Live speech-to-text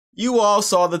You all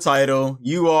saw the title.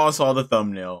 You all saw the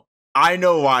thumbnail. I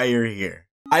know why you're here.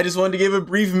 I just wanted to give a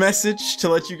brief message to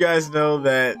let you guys know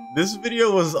that this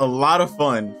video was a lot of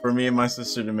fun for me and my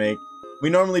sister to make. We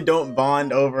normally don't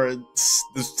bond over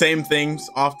the same things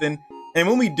often. And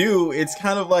when we do, it's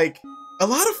kind of like a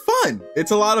lot of fun.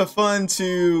 It's a lot of fun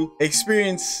to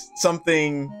experience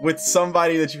something with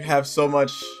somebody that you have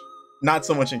not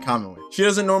so much in common with. She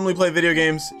doesn't normally play video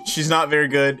games. She's not very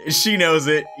good. She knows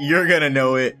it. You're gonna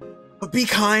know it. But be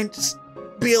kind. Just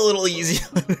be a little easy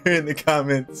on her in the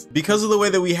comments. Because of the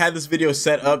way that we had this video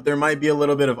set up, there might be a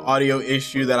little bit of audio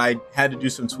issue that I had to do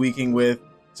some tweaking with.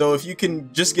 So if you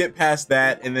can just get past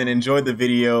that and then enjoy the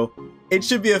video, it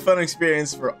should be a fun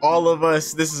experience for all of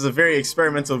us. This is a very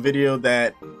experimental video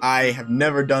that I have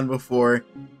never done before.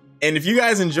 And if you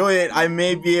guys enjoy it, I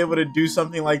may be able to do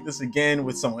something like this again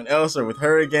with someone else or with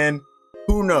her again.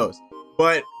 Who knows?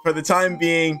 But for the time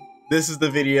being, this is the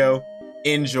video.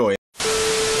 Enjoy.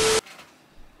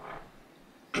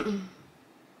 I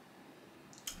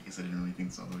guess I didn't really think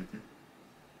this all the way through.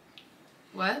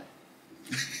 What?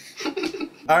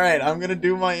 Alright, I'm gonna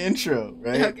do my intro,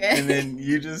 right? Okay. And then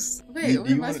you just... Wait,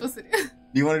 what am I supposed to do?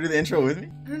 Do you want to do the intro with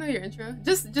me? I don't know your intro.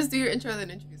 Just do your intro,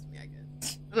 then introduce me, I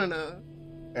guess. I don't know.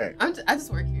 Alright. I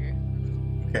just work here.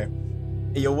 Okay.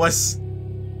 Hey, yo, what's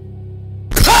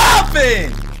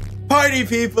poppin'? Party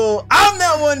people! I'm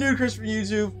that one dude, Chris from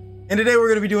YouTube. And today we're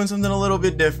gonna be doing something a little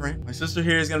bit different. My sister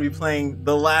here is gonna be playing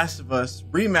The Last of Us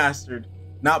Remastered,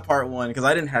 not part 1, because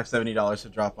I didn't have $70 to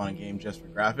drop on a game just for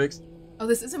graphics. Oh,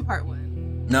 this isn't part 1.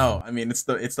 No, I mean it's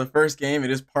the first game.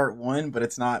 It is part 1, but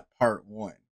it's not part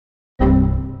 1. We're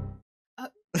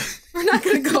not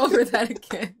gonna go over that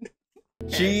again.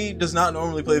 She does not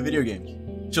normally play video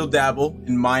games. She'll dabble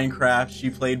in Minecraft. She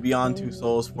played Beyond Two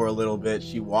Souls for a little bit.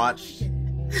 She watched.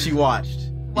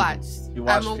 I'm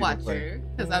a watcher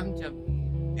because I'm jumpy.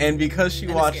 And because she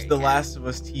watched the Last of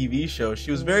Us TV show, she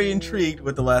was very intrigued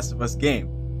with the Last of Us game.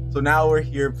 So now we're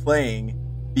here playing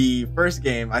the first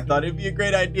game. I thought it'd be a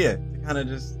great idea to kind of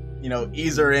just, you know,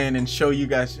 ease her in and show you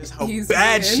guys just how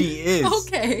bad she is.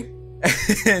 Okay.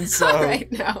 And so all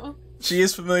right now. She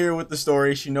is familiar with the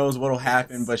story. She knows what'll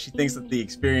happen, but she thinks that the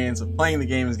experience of playing the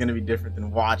game is going to be different than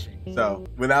watching. So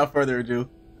without further ado,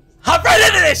 hop right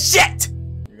into this shit!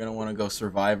 You're going to want to go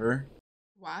Survivor.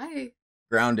 Why?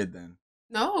 Grounded then.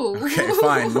 No. Okay,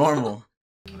 fine. Normal.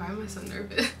 Why am I so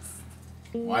nervous?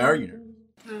 Why are you nervous?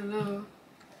 I don't know.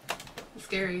 It's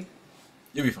scary.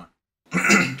 You'll be fine.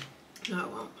 No, it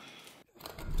won't.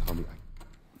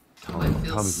 Tommy, It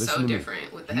feels so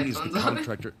different with the headphones on.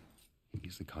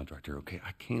 He's the contractor, okay?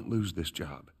 I can't lose this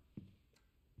job.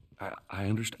 I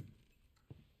understand.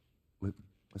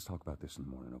 Let's talk about this in the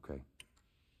morning, okay?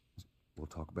 We'll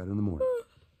talk about it in the morning.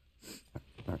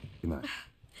 All right, good night.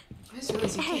 I just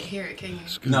realized you can't hear it, can you?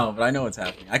 No, but I know what's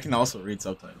happening. I can also read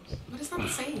subtitles. But it's not the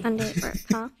same. Under it work,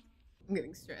 huh? I'm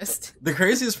getting stressed. The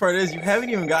craziest part is you haven't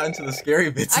even gotten to the scary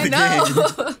bits of the game.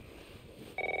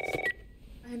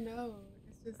 I know.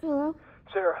 It's just... Hello?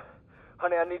 Sarah,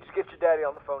 honey, I need to get your daddy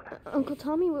on the phone. Uncle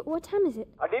Tommy, what time is it?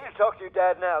 I need to talk to your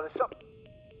dad now. There's something...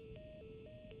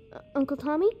 Uncle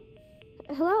Tommy?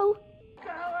 Hello? Get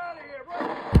the hell out of here, bro!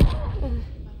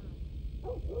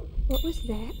 What was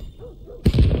that?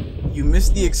 You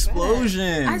missed the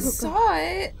explosion. I saw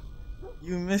it.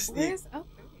 You missed the... Where's L3?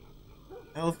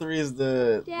 L3 is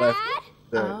the Dad?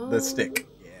 the stick.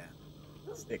 Yeah.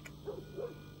 Stick. Oh,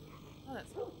 that's...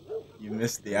 You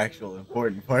missed the actual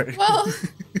important part. Well,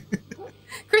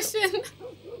 Christian,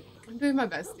 I'm doing my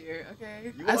best here,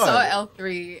 okay? You I are. saw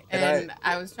L3 and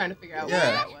I was trying to figure out what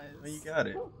that was. No, you got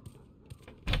it.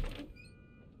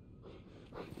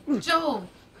 Joel!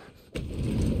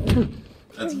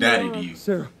 That's daddy to you.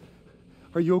 Sarah,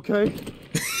 are you okay?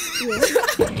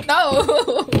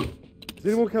 No! Did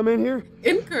anyone come in here?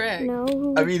 Incorrect.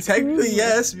 No. I mean, technically,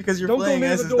 yes, because you're Don't go playing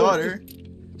near as the his door. daughter.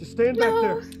 Just stand back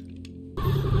there.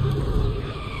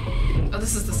 Oh,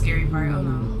 this is the scary part. Oh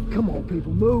no. Come on,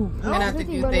 people, move. I'm gonna have to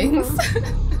do things.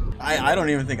 I don't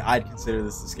even think I'd consider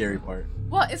this the scary part.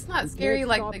 Well, it's not scary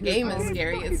like the game is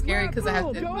scary. It's scary because I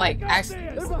have to, like, actually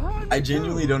do something. I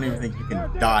genuinely don't even think you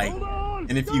can die.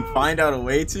 And if you find out a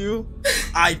way to,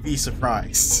 I'd be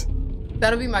surprised.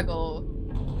 That'll be my goal.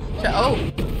 Oh!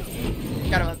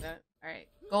 Forgot about that. Alright.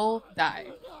 Goal, die.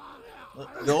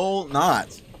 Goal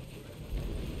not.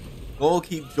 Goal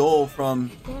keep Joel from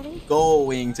Daddy?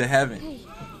 going to heaven.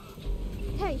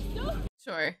 Hey.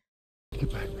 Sure.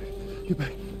 Get back, get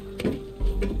back.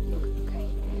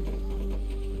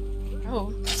 Oh.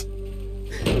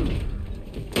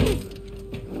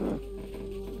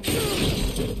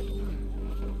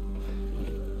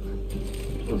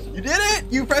 You did it!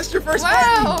 You pressed your first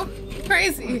Wow, button.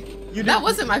 crazy. You That did-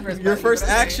 wasn't my first Your button, first but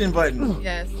okay. action button.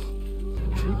 Yes.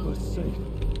 Keep us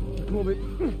safe. Come on,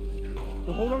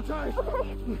 baby. Hold on tight.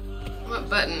 What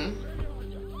button?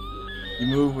 You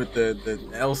move with the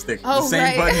L stick. Oh, the same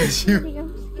right. button that you Daddy,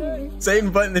 I'm scared.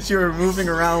 same button that you were moving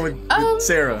around with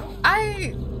Sarah.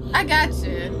 I got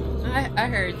you. I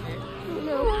heard you.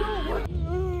 No.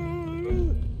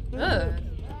 Ugh.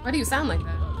 Why do you sound like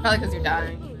that? Probably because you're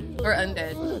dying. Or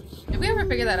undead. Did we ever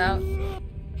figure that out?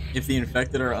 If the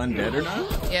infected are undead or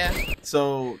not? Yeah.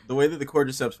 So the way that the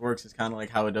cordyceps works is kind of like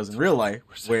how it does in real life,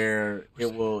 where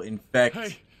it will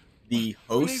infect the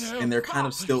hosts, and they're kind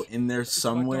of still in there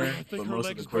somewhere, but most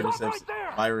of the cordyceps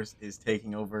virus is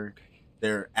taking over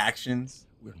their actions.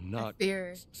 We're not.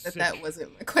 Fear that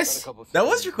wasn't my question. That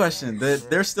was your question. That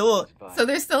they're still So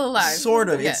they're still alive. sort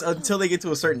of. Yeah. It's until they get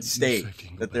to a certain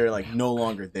stage that they're like no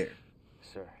longer there.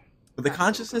 Sir. But the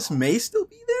consciousness may still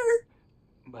be there.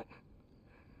 But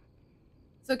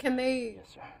So can they, yes,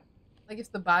 sir. like,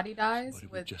 if the body dies Buddy,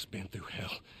 we've with... just been through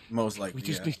hell. Most likely. We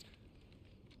just Yeah. need.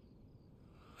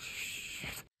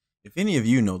 Shit. If any of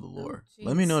you know the lore, Oh,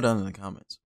 let me jeez. know down in the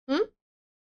comments. Hmm?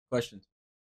 Questions?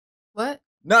 What?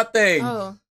 Nothing.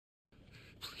 Oh.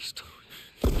 Please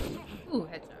don't. Ooh,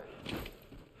 headshot.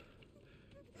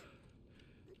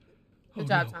 Good Oh,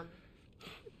 job, no. Tommy.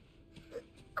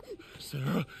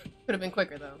 Sarah, Could have been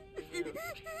quicker, though.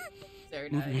 Sarah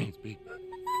move your died. hands, baby.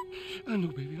 I know,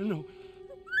 baby. I know.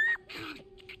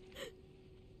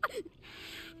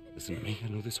 Listen to me. I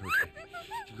know this hurts, baby.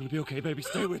 You're gonna be okay, baby.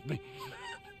 Stay with me.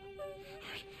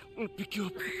 I'm gonna pick you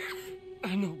up.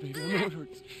 I know, baby. I know it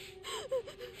hurts.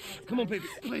 Come on, baby.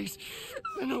 Please.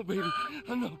 I know, baby.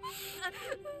 I know.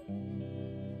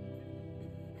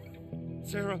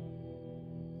 Sarah.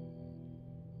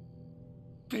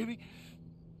 Baby.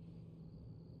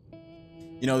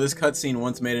 You know, this cutscene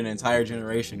once made an entire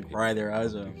generation cry their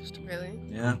eyes out. Really?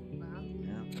 Yeah. Wow.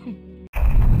 Yeah.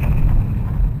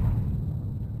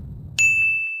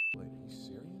 Wait, are you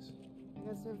serious? I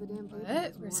gotta serve the damn papers What?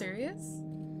 this We're morning. serious?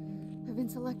 I've been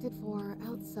selected for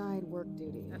outside work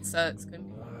duty. That sucks. Couldn't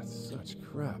be. Oh, that's such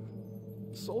crap.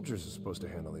 Soldiers are supposed to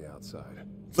handle the outside.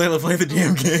 Layla, play the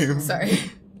damn game. Sorry.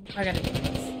 I gotta do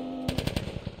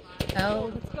this.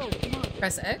 L. Let's go. Come on.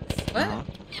 Press X? What? Uh-huh.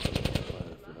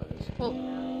 Fireflies.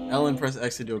 Well, L and press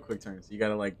X to do a quick turn. So you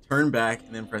gotta like turn back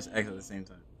and then press X at the same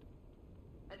time.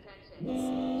 Attention.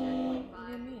 Checkpoint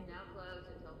 5 is now closed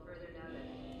until further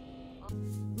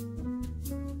notice.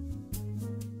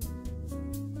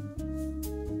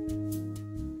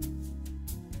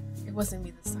 it wasn't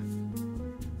me this time.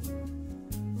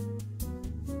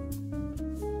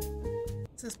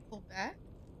 It says pull back?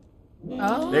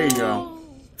 Oh. There you go.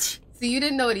 See, you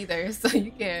didn't know it either, so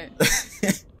you can't.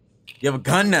 You have a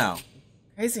gun now.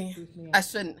 Crazy. I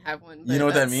shouldn't have one. You but know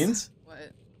what that that's- means?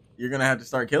 What? You're gonna have to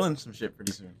start killing some shit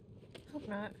pretty soon. Hope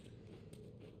not.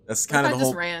 That's What kind if of I the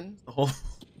just whole. ran? The whole.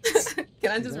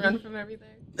 Can I just run from everything?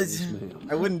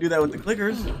 I wouldn't do that with the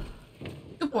clickers.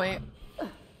 Good point.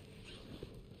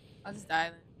 I'll just die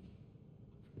then.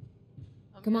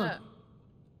 Help Come me on. up.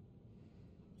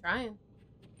 Trying.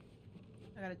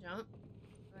 I gotta jump.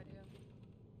 What do I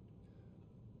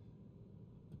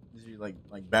do? Did you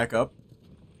like back up,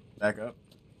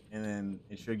 and then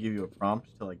it should give you a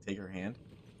prompt to like take her hand.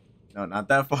 No, not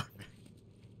that far.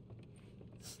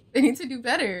 They need to do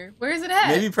better. Where is it at?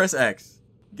 Maybe press X.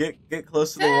 Get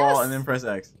close to the wall and then press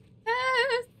X.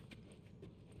 Yes.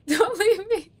 Don't leave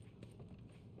me.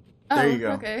 There Oh, you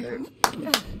go. Okay. There-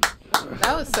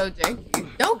 That was so janky.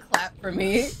 Don't clap for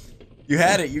me. You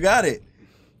had it. You got it.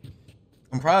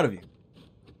 I'm proud of you.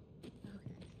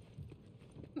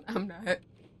 I'm not.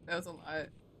 That was a lot.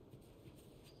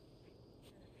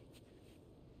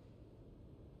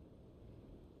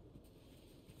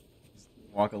 Just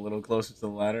walk a little closer to the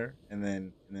ladder and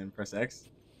then press X.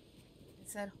 It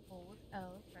said hold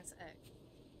L, press X.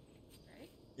 Right?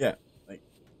 Yeah, like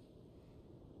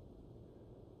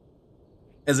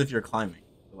as if you're climbing.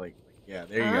 Like yeah,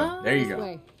 there you go. There you This go.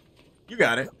 way. You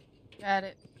got it. Got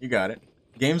it. You got it.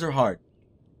 Games are hard.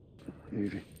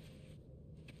 Easy.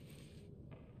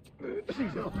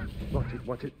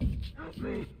 Watch it. Help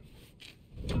me.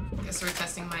 Guess we're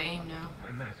testing my aim now.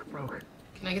 My mask broke.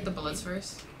 Can I get the bullets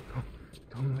first?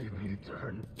 Don't leave me to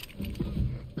turn.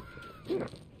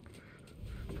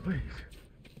 Please.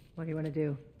 What do you want to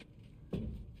do?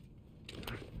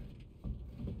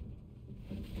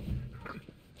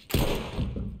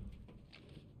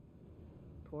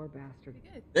 Poor bastard.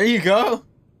 Good. There you go.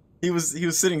 He was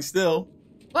sitting still,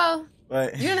 Well,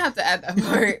 but you didn't have to add that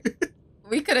part.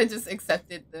 We could have just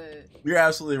accepted the. You're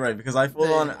absolutely right, because I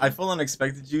full on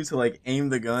expected you to like aim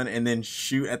the gun and then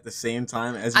shoot at the same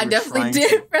time as you I were definitely trying did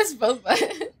to... press both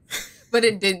buttons, but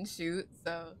it didn't shoot.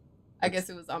 So I guess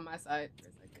it was on my side for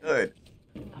a second. Good.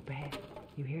 Up ahead.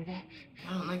 You hear that?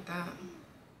 I don't like that.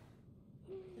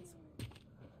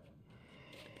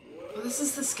 Oh, this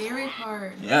is the scary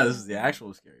part. Yeah, this is the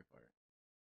actual scary part.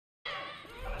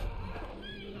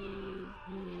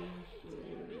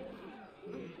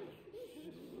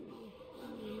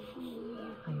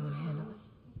 How you want to handle it?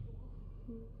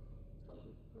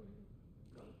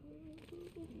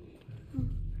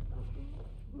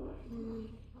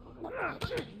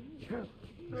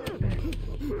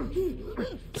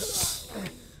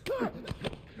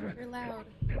 You're loud.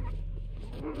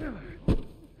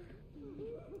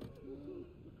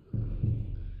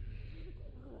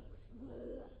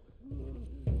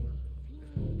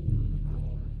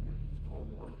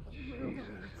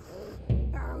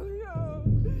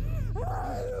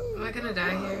 Am I gonna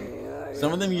die here?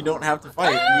 Some of them you don't have to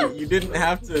fight. You didn't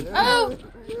have to. Oh!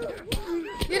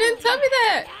 You didn't tell me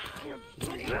that!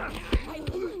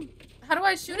 How do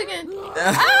I shoot again?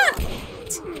 Ah!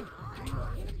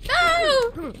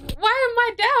 No! Why am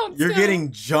I down? You're still?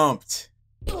 getting jumped.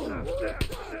 Save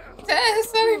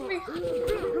me.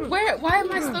 Where? Why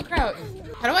am I still crouched?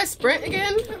 How do I sprint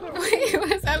again? Wait,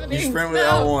 what's happening? You sprint with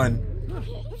No. L1.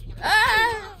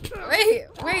 Ah! Wait,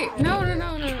 no.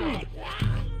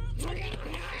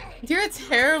 You're a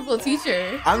terrible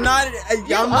teacher. I'm not.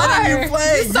 I'm letting you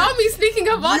play. You saw me sneaking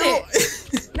up on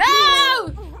it.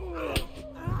 No!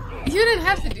 You didn't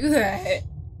have to do that.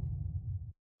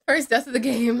 First death of the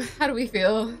game. How do we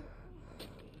feel?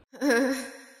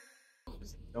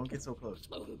 Don't get so close.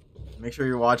 Make sure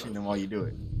you're watching them while you do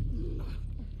it.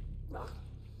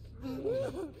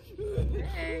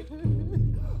 Hey.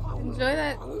 Enjoy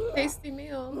that tasty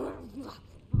meal.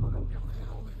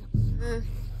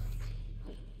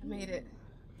 I made it.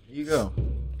 Here you go.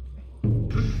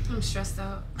 I'm stressed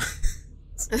out.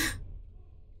 I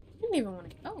didn't even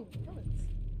want to. Oh, bullets.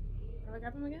 Do I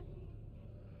grab them again?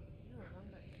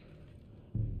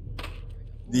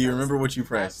 Do you remember what you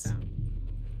pressed?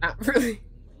 Not really.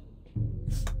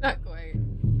 Not quite.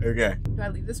 Okay. Do I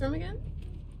leave this room again?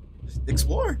 Just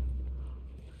explore.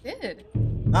 I did.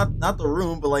 Not the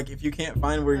room, but like if you can't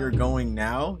find where you're going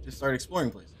now, just start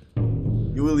exploring places.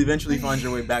 You will eventually find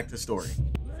your way back to story.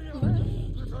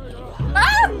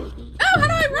 Ah! No, how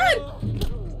do I run?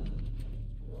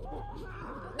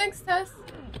 Thanks, Tess.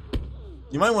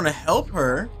 You might want to help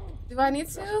her. Do I need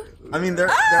to? I mean, they're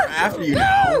after you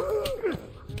now.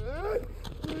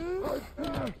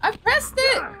 I pressed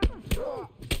it.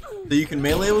 So you can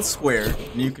melee with square,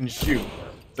 and you can shoot.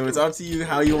 So it's up to you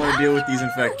how you want to deal with these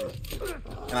infected.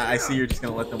 And I see you're just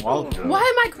gonna let them wallop you. Why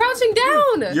am I crouching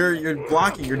down? You're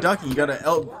blocking. You're ducking. You gotta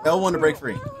L1 to break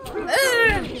free.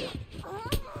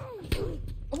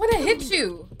 I want to hit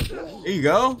you. There you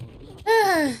go.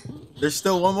 There's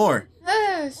still one more.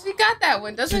 She got that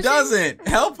one, doesn't she? She doesn't.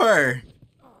 Help her.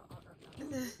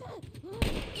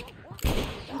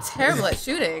 I'm terrible at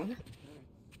shooting.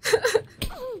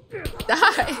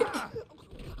 Die.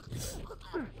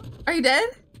 Are you dead?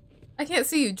 I can't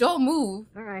see you. Joel, move.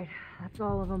 All right, that's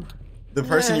all of them. The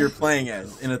person you're playing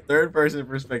as, in a third-person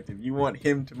perspective, you want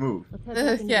him to move.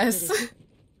 Yes.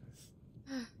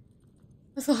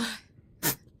 That's a lot.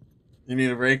 You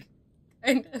need a break?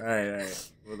 All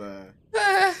right. Well,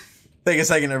 take a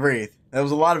second to breathe. That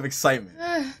was a lot of excitement.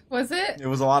 Was it? It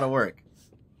was a lot of work.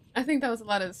 I think that was a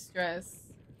lot of stress.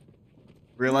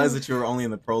 Realize that you were only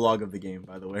in the prologue of the game,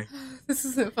 by the way. This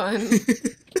isn't fun.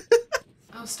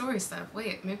 Oh, story stuff.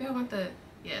 Wait, maybe I want the...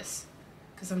 Yes.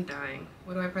 Because I'm dying.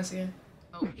 What do I press again?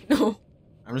 Oh, no.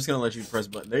 I'm just going to let you press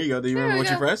button. There you go. Do you remember what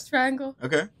you pressed? Triangle.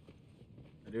 Okay.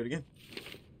 I'll do it again.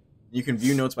 You can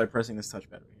view notes by pressing this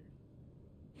touchpad right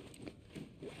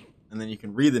here. And then you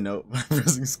can read the note by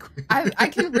pressing square. I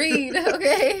can read,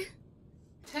 okay.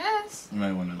 Tess. You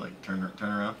might want to like turn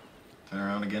around. Turn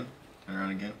around again. Turn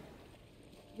around again.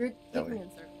 You're taking me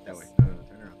in circles. That way. No,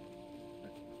 turn around.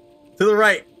 To the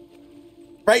right.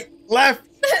 Right, left,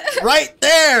 right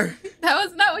there. That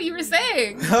was not what you were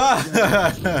saying.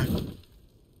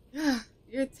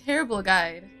 You're a terrible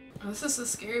guide. Oh, this is the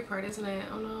scary part, isn't it?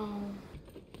 Oh no.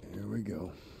 Here we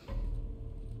go.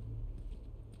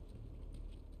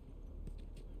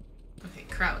 Okay,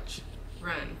 crouch,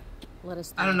 run. Let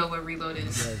us. I don't know what reload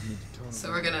is, so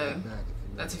we're gonna.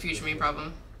 That's a future me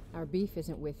problem. Our beef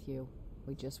isn't with you.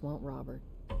 We just want Robert.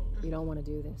 You don't want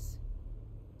to do this.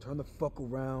 Turn the fuck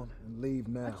around and leave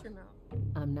now. Watch your mouth.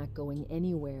 I'm not going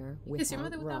anywhere Kiss your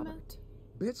without mother with that mouth? Robert.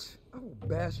 bitch. I will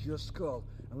bash your skull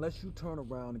unless you turn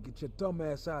around and get your dumb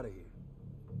ass out of here.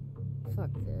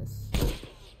 Fuck this.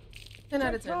 10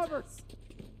 out of 10.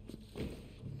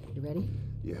 You ready?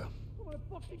 Yeah.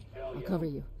 I'll cover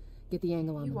you. Get the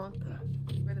angle on You them. won't.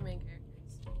 We're the main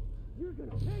characters. You're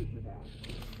gonna pay for that.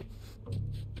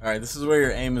 Alright, this is where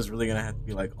your aim is really gonna have to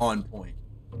be like on point.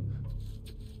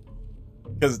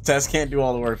 Because Tess can't do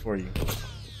all the work for you.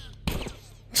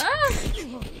 Ah!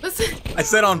 Listen. I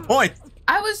said on point!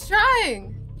 I was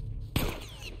trying.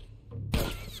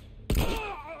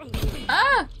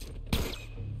 Ah!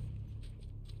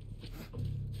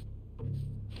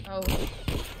 Oh.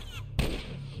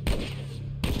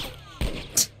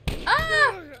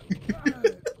 Ah!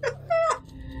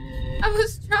 I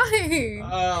was trying.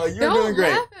 Oh, you're Don't doing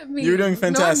great. laugh at me. You're doing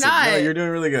fantastic. No, I'm not. No, you're doing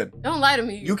really good. Don't lie to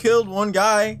me. You killed one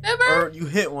guy. Never. Or you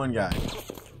hit one guy.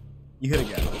 You hit a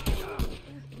guy.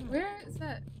 Where is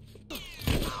that?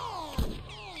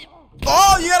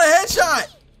 Oh, you got a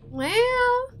headshot!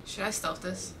 Well. Should I stealth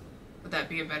this? Would that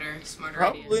be a better, smarter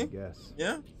idea? Probably. Yes.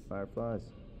 Yeah. Fireflies.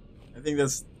 I think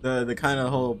that's the kind of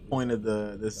whole point of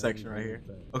this section right here.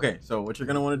 Okay, so what you're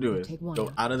gonna want to do is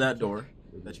go out of that door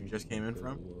that you just came in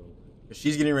from. Because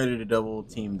she's getting ready to double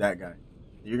team that guy.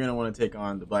 You're gonna want to take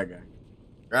on the black guy.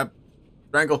 Grab.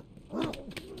 Strangle.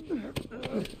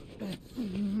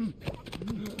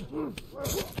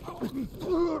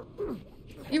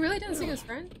 He really didn't see his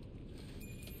friend?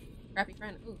 Crappy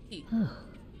friend. Ooh, Pete.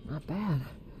 Not bad.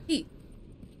 Pete.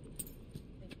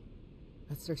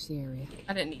 Let's search the area.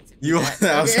 I didn't need to.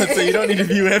 I was gonna say you don't need to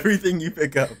view everything you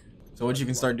pick up. So what you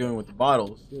can start doing with the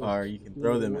bottles are you can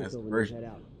throw them as diversion.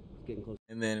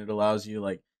 And then it allows you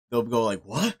like they'll go like,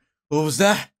 what? What was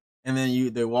that? And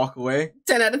then they walk away.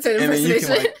 10 out of 10 And then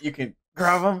impersonation. you can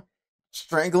grab them,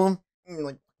 strangle them, and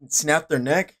like snap their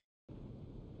neck.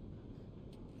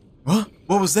 What?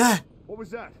 What was that? What was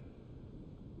that?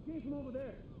 It came from over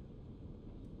there.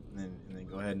 And then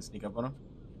go ahead and sneak up on them.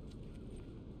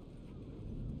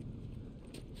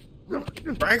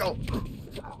 Strangle.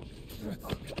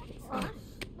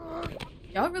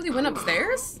 Y'all really went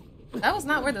upstairs? That was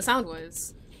not where the sound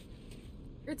was.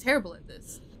 You're terrible at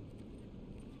this.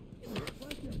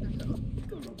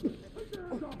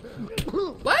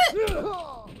 What?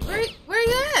 Where are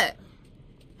you at?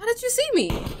 How did you see me?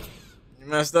 You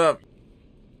messed up.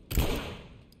 You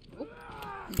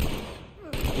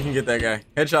can get that guy.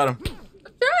 Headshot him.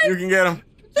 You can get him.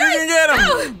 You can get him.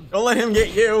 No. Don't let him get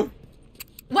you.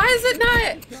 Why is it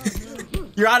not?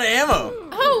 You're out of ammo.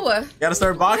 Oh. You gotta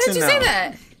start Why boxing did you now. say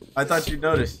that? I thought you'd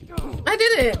notice. I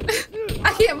didn't.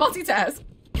 I can't multitask.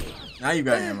 Now you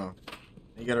got ammo.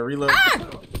 You gotta reload. Ah!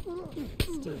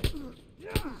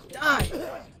 Die.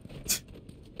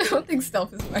 I don't think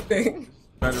stealth is my thing.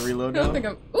 Try to reload I don't now. think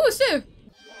I'm. Ooh, shit.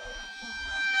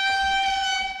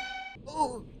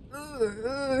 Ooh.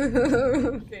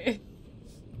 Okay.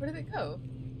 Where did it go?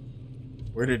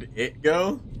 Where did it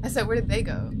go? I said, where did they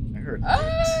go? I heard.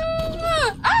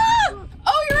 Ah! Ah!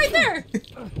 Oh, you're right there.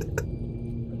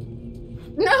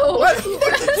 No. What?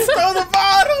 Throw the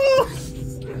bottle!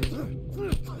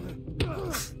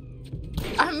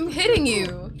 I'm hitting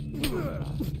you.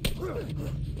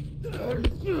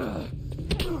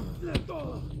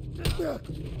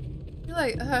 You're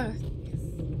like,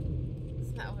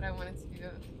 it's not what I wanted to do.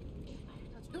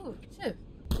 Ooh, shit.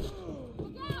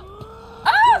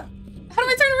 Ah! How do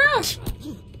I turn around?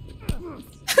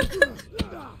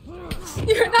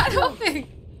 You're not helping.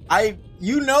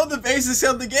 You know the basis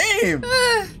of the game.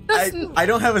 I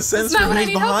don't have a sense that's for not what I who's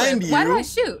need help behind with. you. Why do I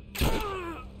shoot?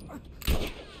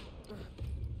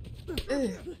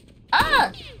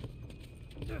 Ah!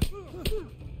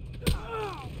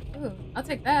 Ooh, I'll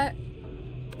take that.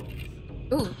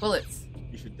 Ooh, bullets.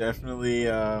 You should definitely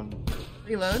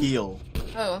Reload. heal.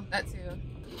 Oh, that too.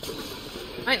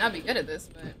 Might not be good at this,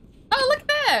 but oh, look at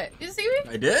that! Did you see me?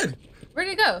 I did. Where'd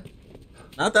it go?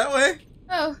 Not that way.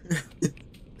 Oh.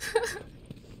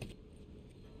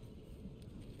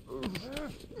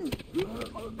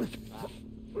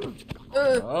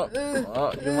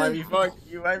 Oh, you might be fucked.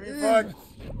 You might be fucked.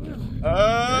 Oh!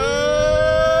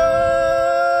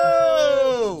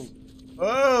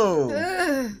 Oh!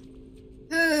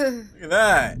 Look at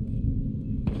that.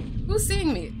 Who's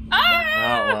seeing me? Ah!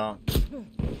 Oh, well.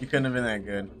 You couldn't have been that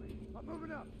good.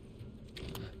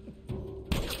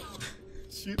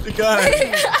 Shoot the guy.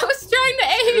 I was trying to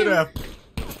aim. Shoot him.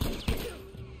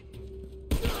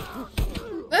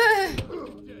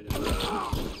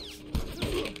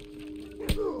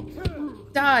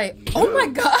 Die. Oh my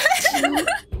god.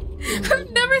 I've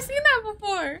never seen that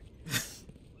before.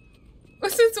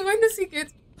 Since when does he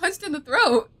get punched in the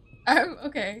throat?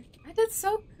 Okay. I did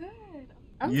so good.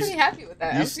 I'm pretty happy with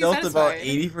that. You I'm stealthed pretty about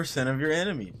satisfied. 80% of your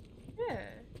enemies. Yeah.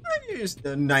 You're just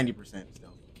 90%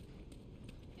 stealth.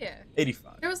 Yeah.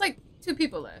 85. There was like 2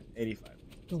 people left. 85.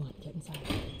 Go on, get inside.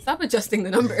 Stop adjusting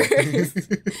the numbers.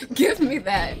 Give me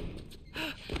that.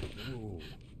 Whoa.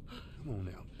 Come on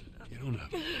now. Get on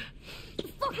up.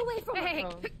 Fuck away from me!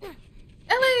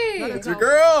 Ellie! That's your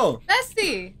girl!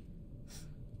 Bestie!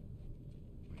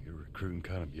 You're recruiting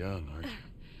kind of young, aren't you?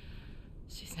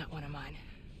 She's not one of mine.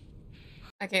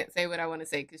 I can't say what I want to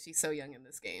say because she's so young in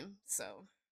this game, so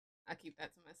I'll keep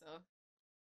that to myself.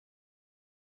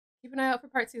 Keep an eye out for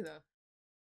part 2 though,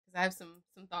 because I have some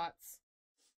thoughts.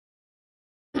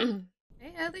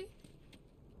 Hey Ellie,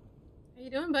 how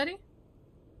you doing, buddy?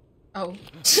 Oh,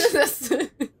 that's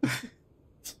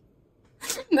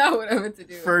not what I meant to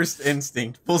do. First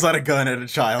instinct. Pulls out a gun at a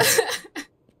child.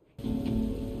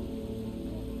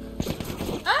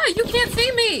 Ah, you can't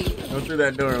see me! Go through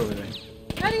that door over there.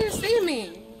 How do you see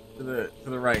me? To the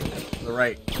right. To the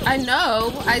right. I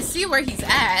know. I see where he's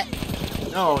at.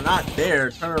 No, not there.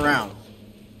 Turn around.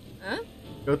 Huh?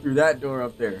 Go through that door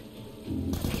up there.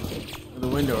 Or the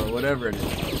window or whatever it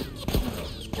is.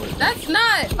 That's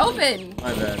not open.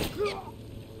 My bad.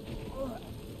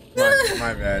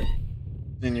 My bad.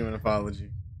 Genuine apology.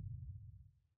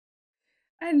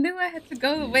 I knew I had to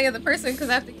go the way of the person because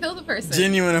I have to kill the person.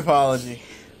 Genuine apology.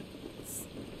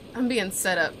 I'm being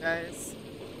set up, guys.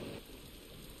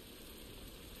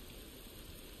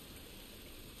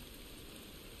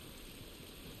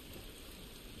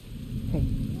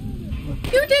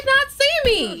 Hey, You did not see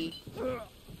me!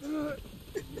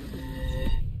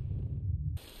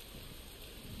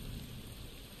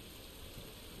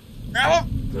 No!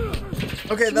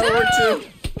 Okay, that'll work too.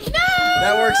 No!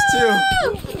 That works too.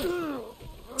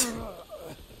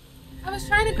 I was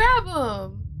trying to grab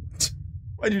him.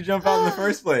 Why'd you jump out in the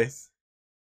first place?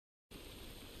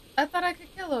 I thought I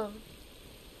could kill him.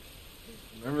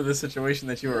 Remember the situation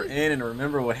that you were in and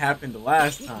remember what happened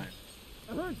last time.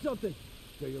 I heard something.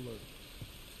 Stay alert.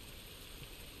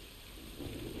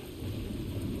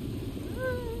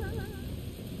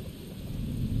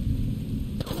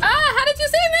 Ah, how did you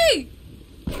see me?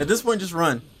 At this point, just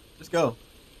run. Just go.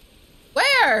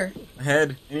 Where?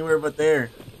 Ahead. Anywhere but there.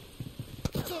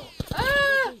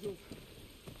 Ah!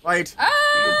 Fight.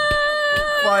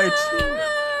 Ah! Fight.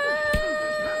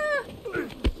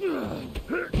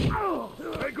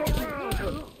 Hey, go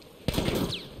around.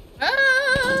 Ah!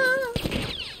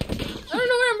 I don't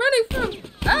know where I'm running from.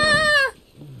 Ah!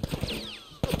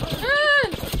 Ah!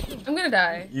 I'm gonna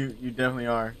die. You definitely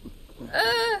are.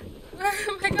 Where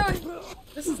am I going?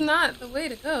 This is not the way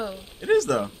to go. It is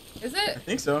though. Is I it?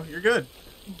 think so. You're good.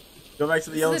 Go back to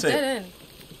the yellow This is a tape. dead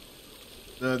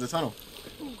end. The tunnel.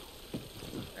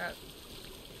 Crap.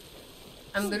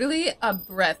 I'm literally a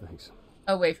breath Thanks.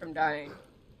 away from dying.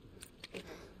 Okay.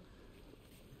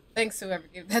 Thanks whoever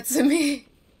gave that to me.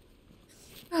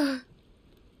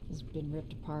 it's been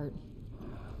ripped apart.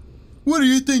 What do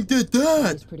you think did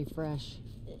that? It's pretty fresh.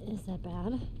 Is that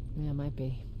bad? Yeah, it might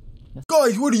be.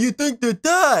 Guys, what do you think did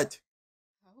that?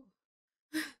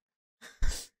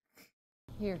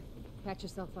 Here, patch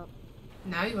yourself up.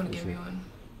 Now you want to give me one.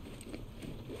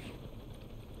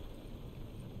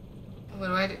 What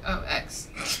do I do? Oh, X.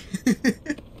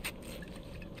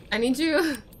 I need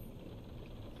you.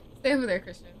 Stay over there,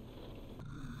 Christian.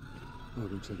 Oh,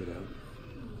 go check it out.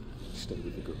 Stay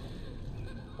with the girl.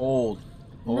 Old.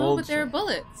 No, but there are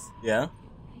bullets. Yeah?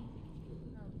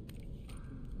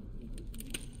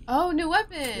 Oh, new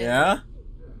weapon. Yeah?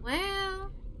 Wow.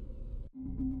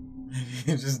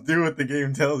 Just do what the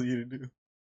game tells you to do.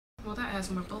 Well, that has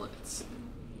more bullets.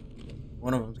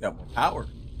 One of them's got more power.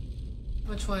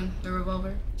 Which one? The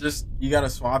revolver? Just, you gotta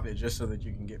swap it just so that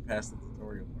you can get past the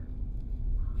tutorial part.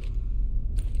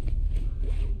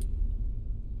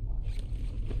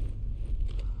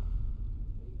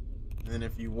 And then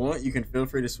if you want, you can feel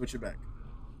free to switch it back.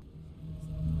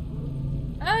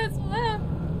 Ah, it's left.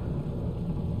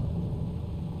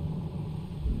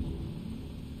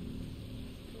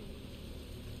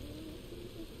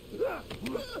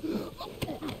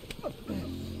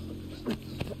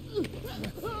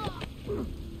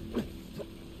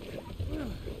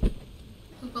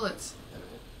 Bullets.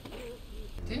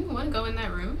 Didn't one go in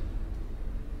that room?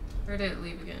 Or did it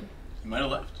leave again? You might have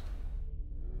left.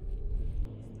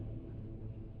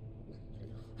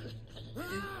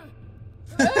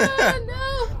 No!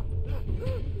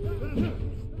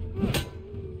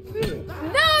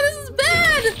 No, this is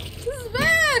bad! This is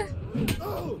bad!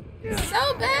 So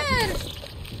bad!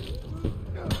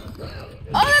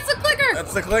 Oh, that's a clicker!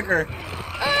 That's the clicker.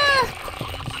 Ah!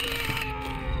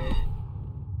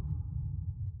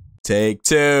 Take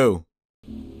two.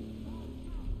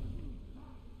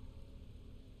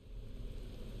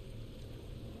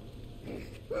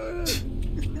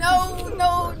 No,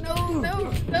 no, no,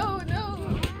 no, no, no.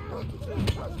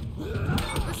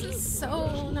 This is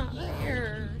so not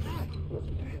fair.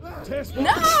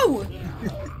 No!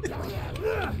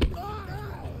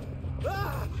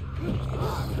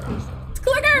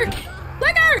 Clicker!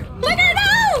 Clicker! Clicker, no!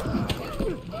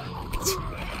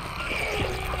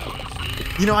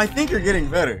 You know, I think you're getting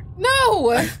better.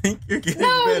 No! I think you're getting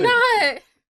No, better. I'm not.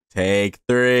 Take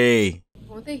 3.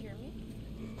 Won't they hear me?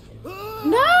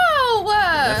 No!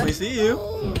 Definitely see you.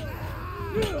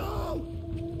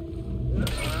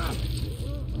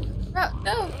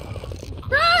 No!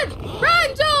 Run!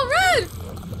 Run, Joel, run!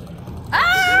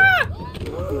 Ah!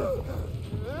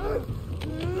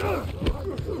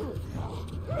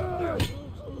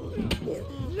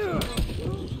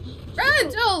 Run,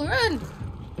 Joel, run!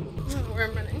 Oh, where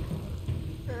I'm running.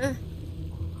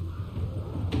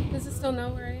 Does it still know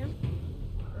where I am?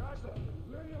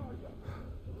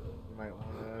 You might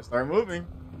want to start moving.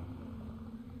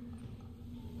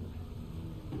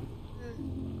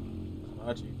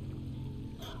 Not you.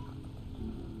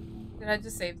 Did I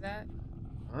just save that?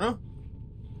 I don't know.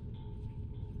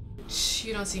 Shh,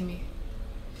 you don't see me.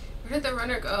 Where did the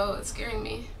runner go? It's scaring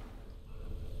me.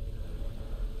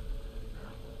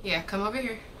 Yeah, come over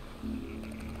here.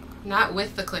 Not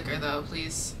with the clicker though,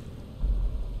 please.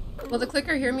 Will the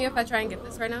clicker hear me if I try and get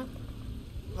this right now?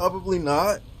 Probably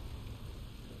not.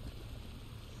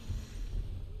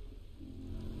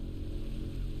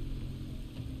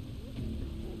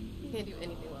 Can't do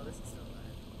anything while this is still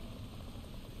alive.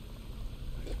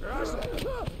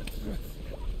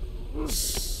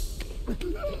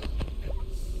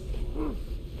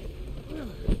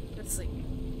 Let's sleep.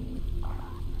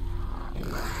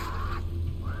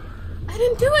 I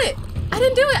didn't do it! I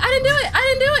didn't do it! I didn't do it! I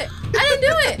didn't do it! I didn't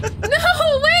do it! No,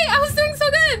 wait! I was doing so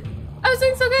good! I was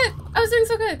doing so good! I was doing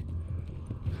so good!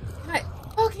 Hi.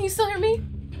 Oh, can you still hear me?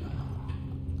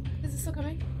 Is it still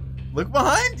coming? Look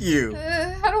behind you.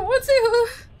 I don't want to.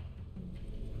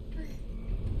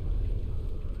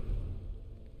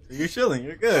 So you're chilling.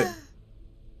 You're good. That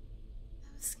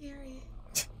was scary.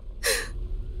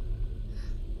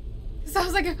 Because I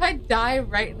was like, if I die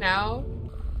right now.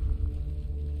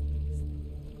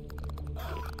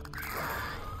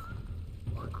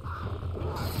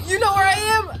 You know where I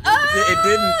am? Oh! It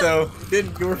didn't though. It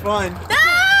didn't. You were fine. No!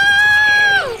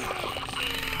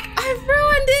 I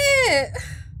ruined it.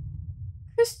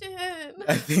 Christian.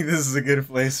 I think this is a good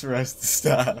place for us to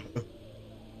stop.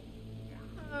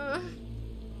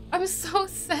 I'm so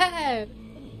sad.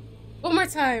 One more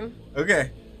time.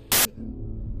 Okay.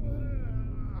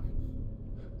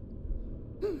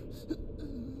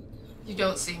 You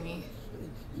don't see me.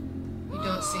 You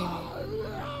don't see me.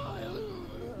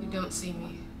 You don't see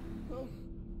me.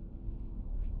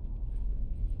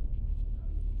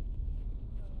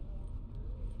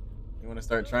 You want to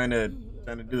start trying to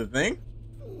do the thing?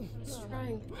 Just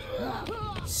trying.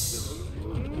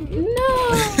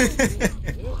 No.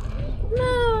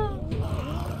 No.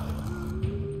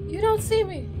 You don't see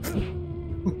me.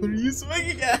 What are you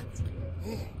swinging at?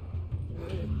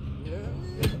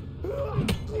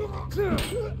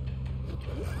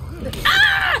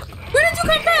 Ah! Where did you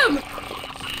come from?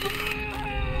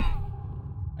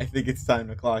 I think it's time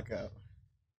to clock out.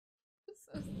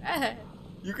 So sad.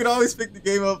 You can always pick the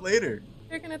game up later.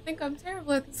 You're gonna think I'm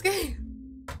terrible at this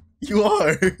game. You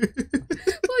are.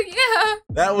 Well, yeah.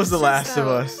 That was The Last of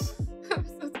Us. I'm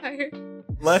so tired.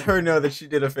 Let her know that she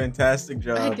did a fantastic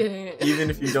job. I didn't. Even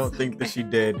if you don't think that she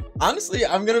did. Honestly,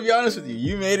 I'm gonna be honest with you.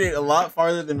 You made it a lot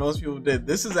farther than most people did.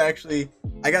 This is actually,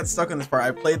 I got stuck on this part.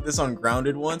 I played this on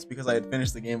Grounded once because I had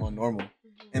finished the game on normal.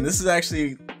 And this is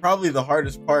actually probably the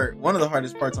hardest part, one of the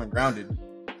hardest parts on Grounded.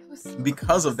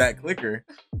 Because of that clicker.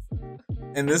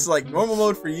 And this like normal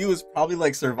mode for you is probably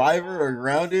like Survivor or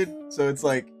Grounded. So it's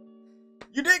like,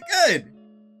 you did good.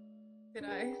 Did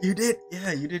I? You did,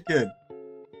 yeah, you did good.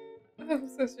 I'm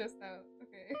so stressed out.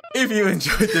 Okay. If you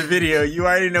enjoyed the video, you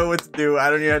already know what to do. I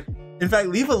don't even. In fact,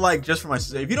 leave a like just for my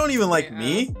sister. If you don't even like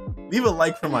me, leave a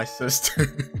like for my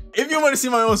sister. If you want to see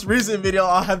my most recent video,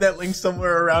 I'll have that link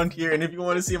somewhere around here. And if you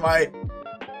want to see my,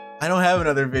 I don't have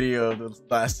another video of The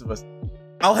Last of Us.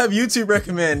 I'll have YouTube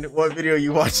recommend what video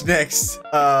you watch next.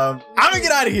 I'm gonna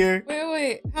get out of here.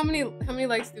 Wait. How many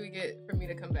likes do we get for me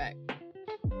to come back?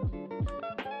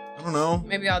 I don't know.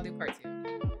 Maybe I'll do part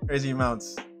 2. Crazy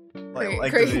amounts.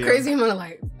 Crazy amount of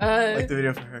likes. Like the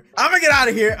video for her. I'm gonna get out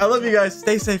of here. I love you guys.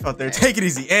 Stay safe out there. Take it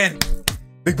easy and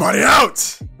big body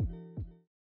out.